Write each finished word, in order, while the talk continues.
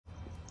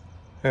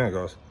Hey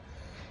guys,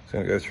 just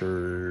going to go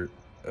through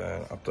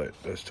an update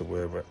as to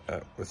where we're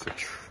at with the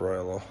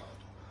trailer.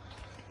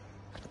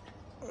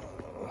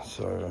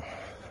 So,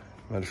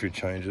 made a few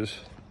changes,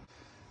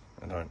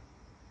 and don't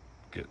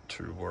get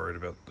too worried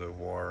about the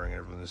wiring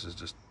and everything. This is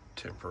just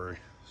temporary.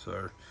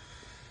 So,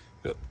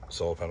 got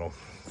solar panel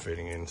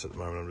feeding in, so at the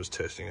moment I'm just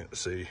testing it to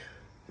see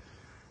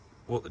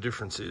what the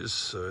difference is.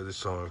 So this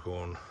time I've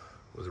gone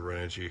with a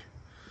Renogy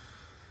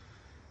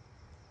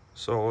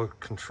solar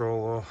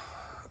controller.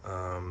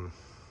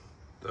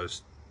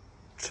 Those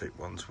cheap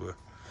ones were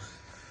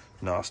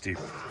nasty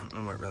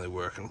and weren't really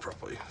working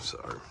properly, so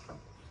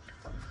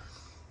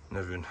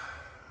I've been,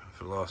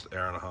 for the last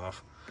hour and a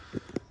half,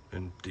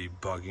 been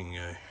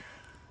debugging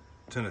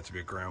turned out to be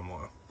a ground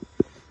wire.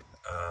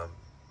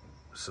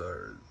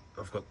 So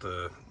I've got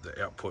the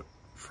output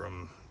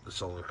from the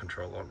solar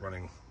controller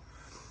running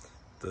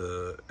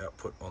the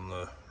output on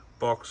the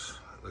box,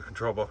 the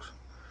control box.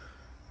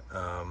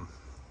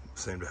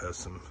 Seemed to have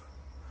some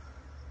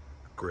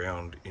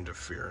ground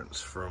interference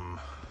from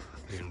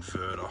the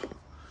inverter.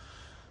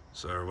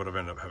 So what I've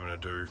ended up having to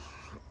do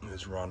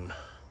is run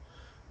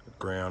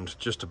ground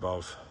just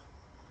above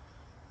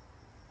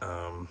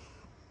the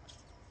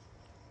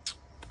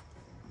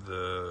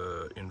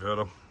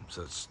inverter,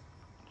 so it's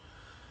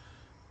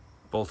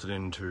bolted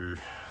into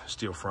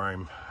steel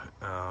frame,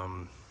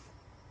 and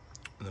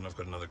then I've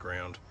got another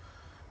ground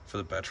for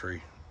the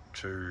battery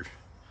to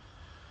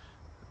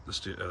the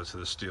steel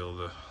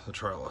of the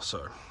trailer.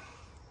 So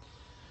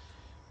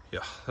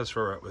yeah, that's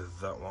where we're at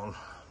with that one.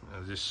 Now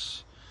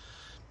this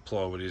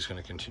plywood is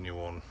going to continue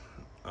on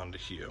under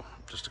here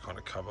just to kind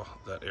of cover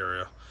that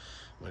area.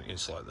 I'm going to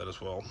insulate that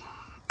as well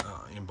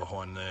in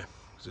behind there,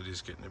 because it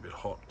is getting a bit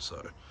hot.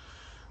 So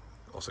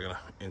also going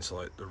to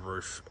insulate the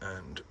roof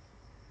and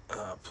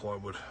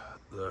plywood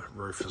the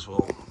roof as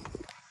well.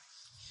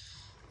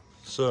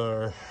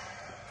 So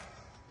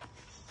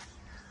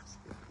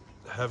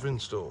have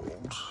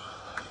installed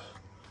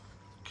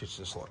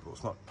kitchen slide. Well,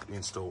 it's not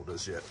installed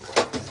as yet.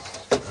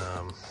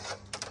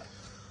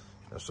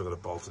 I've still got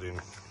it bolted in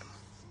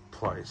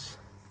place,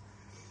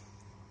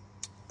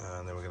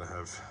 and then we're going to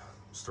have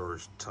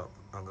storage tub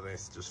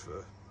underneath just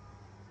for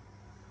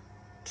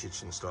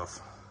kitchen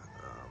stuff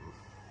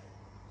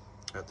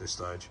at this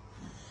stage.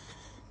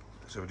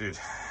 So we did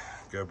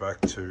go back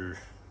to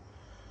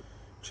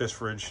chest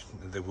fridge.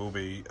 There will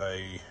be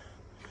a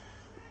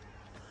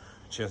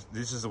chest.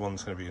 This is the one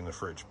that's going to be in the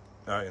fridge,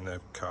 in the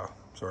car,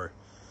 sorry.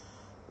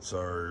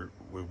 So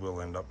we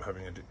will end up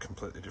having a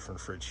completely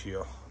different fridge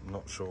here. I'm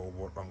not sure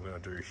what I'm going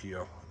to do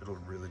here. It'll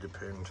really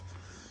depend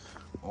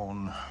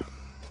on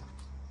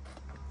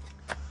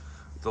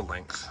the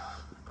length,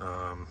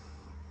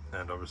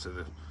 and obviously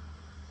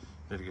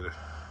need to get a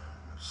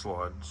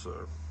slide.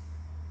 So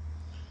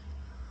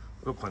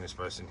we've got plenty of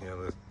space in here.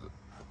 The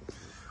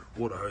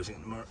water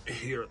hosing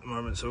here at the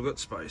moment, so we've got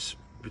space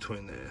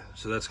between there.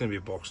 So that's going to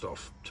be boxed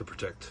off to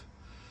protect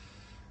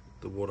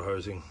the water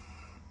hosing.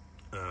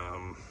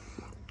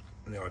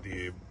 And the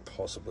idea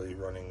possibly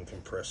running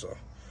compressor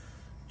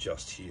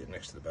just here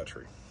next to the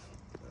battery.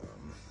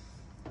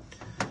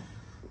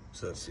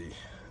 So that's the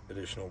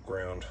additional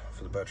ground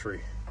for the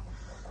battery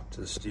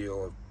to the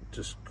steel. I've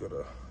just got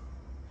to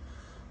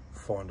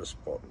find a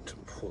spot to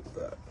put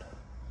that.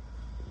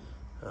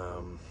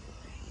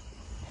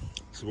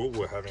 So what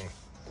we're having,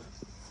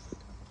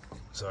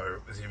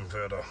 so with the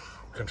inverter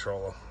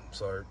controller,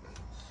 so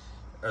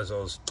as I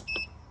was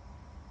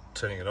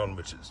turning it on,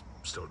 which it's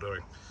still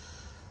doing,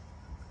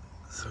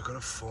 so I've got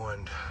to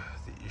find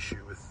the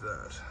issue with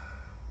that,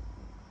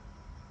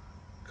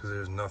 because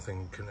there's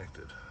nothing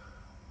connected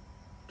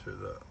to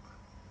that.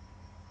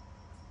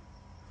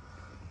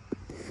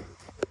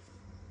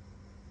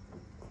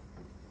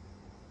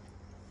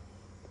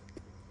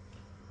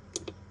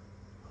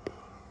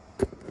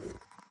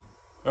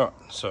 Alright,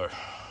 so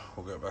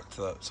we'll go back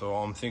to that. So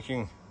I'm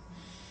thinking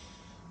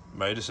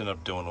may just end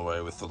up doing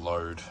away with the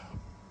load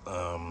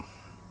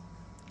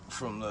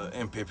from the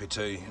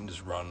MPPT and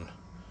just run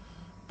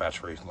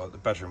battery. Like the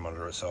battery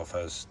monitor itself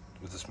has,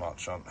 with the smart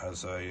shunt,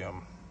 has a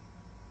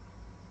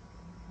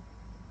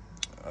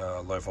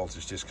low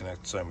voltage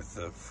disconnect. Same with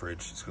the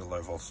fridge, it's got a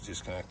low voltage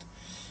disconnect.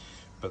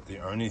 But the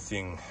only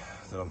thing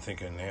that I'm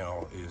thinking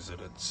now is that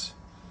it's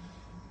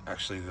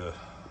actually the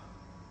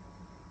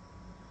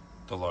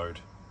load,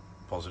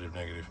 positive,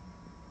 negative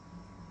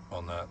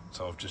on that.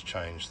 So I've just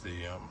changed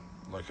the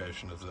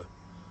location of the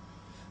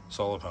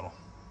solar panel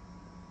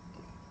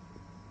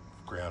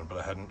ground, but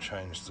I hadn't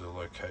changed the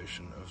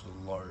location of the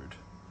load.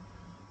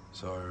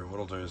 So what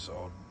I'll do is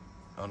I'll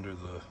undo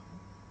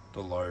the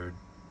load,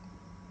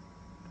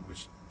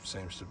 which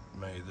seems to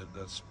me that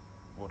that's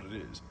what it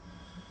is.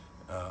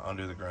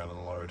 Undo the ground and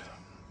the load,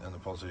 and the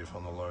positive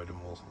on the load, and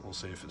we'll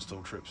see if it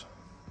still trips.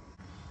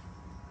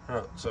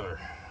 Alright, so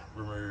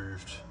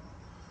removed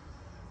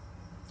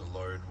the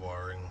load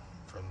wiring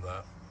from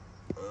that.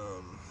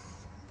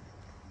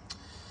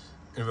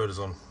 Inverter's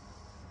on,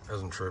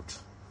 hasn't tripped,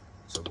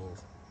 so we'll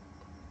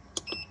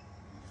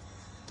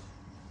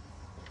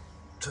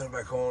turn it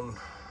back on.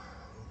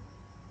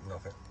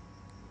 Nothing.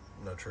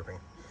 no tripping.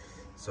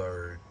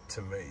 So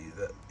to me,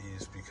 that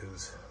is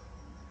because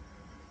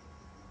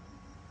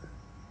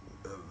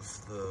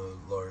of the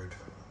load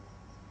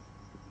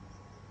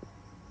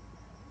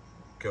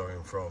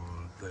going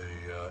from the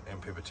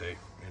MPPT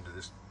into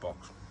this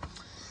box.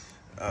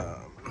 So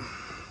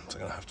I'm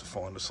gonna have to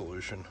find a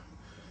solution,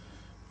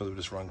 whether we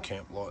just run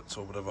camp lights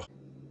or whatever.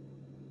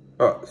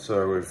 Alright,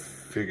 so we've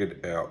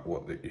figured out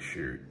what the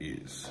issue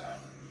is.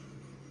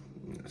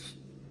 This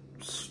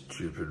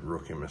stupid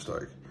rookie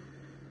mistake.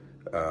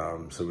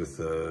 So with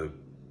the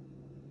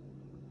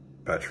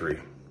battery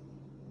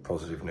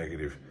positive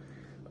negative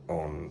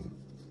on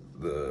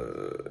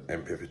the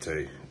MPPT,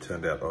 it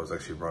turned out I was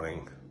actually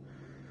running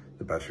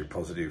the battery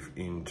positive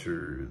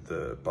into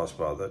the bus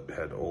bar that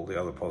had all the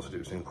other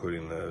positives,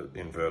 including the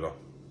inverter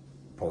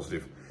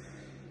positive,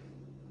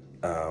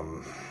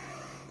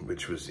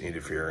 which was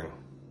interfering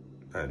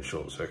and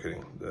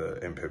short-circuiting the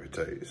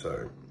MPPT.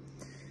 So,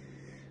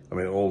 I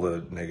mean, all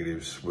the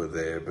negatives were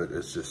there, but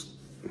it's just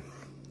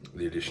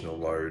the additional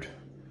load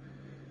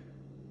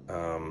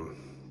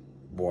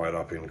wired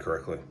up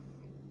incorrectly.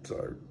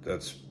 So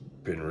that's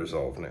been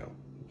resolved now.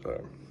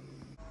 So,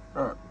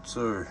 all right,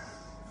 so if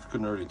you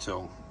couldn't already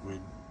tell, we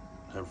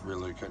have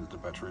relocated the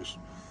batteries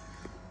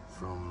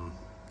from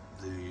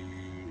the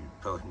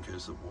Pelican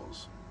case that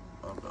was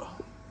under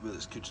where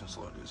this kitchen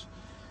slide is.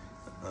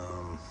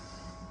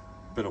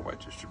 Better weight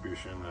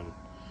distribution, and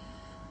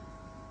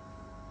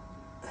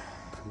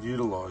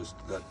utilised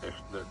that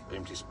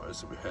empty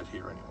space that we had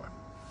here anyway.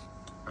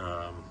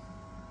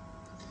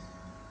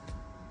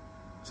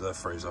 So that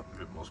frees up a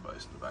bit more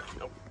space in the back.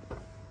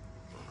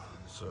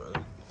 So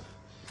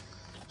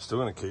still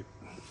going to keep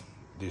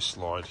this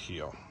slide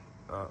here.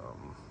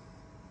 I'm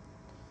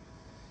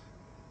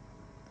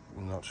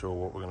not sure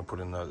what we're going to put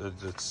in there.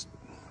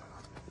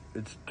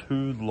 It's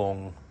too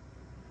long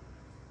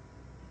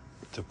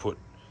to put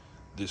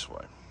this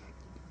way,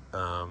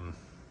 and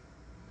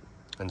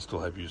still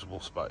have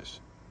usable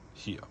space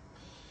here.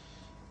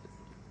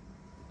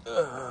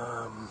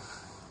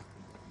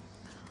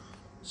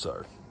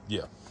 So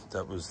yeah,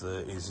 that was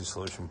the easy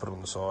solution. Put it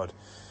on the side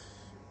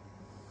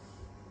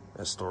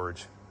as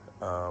storage.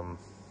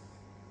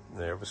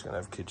 They're obviously going to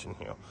have a kitchen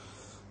here,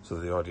 so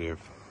the idea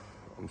of,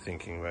 I'm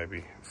thinking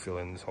maybe fill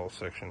in this whole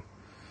section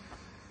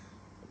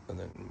and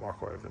then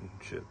microwave and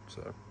shit.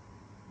 So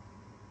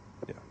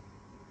yeah.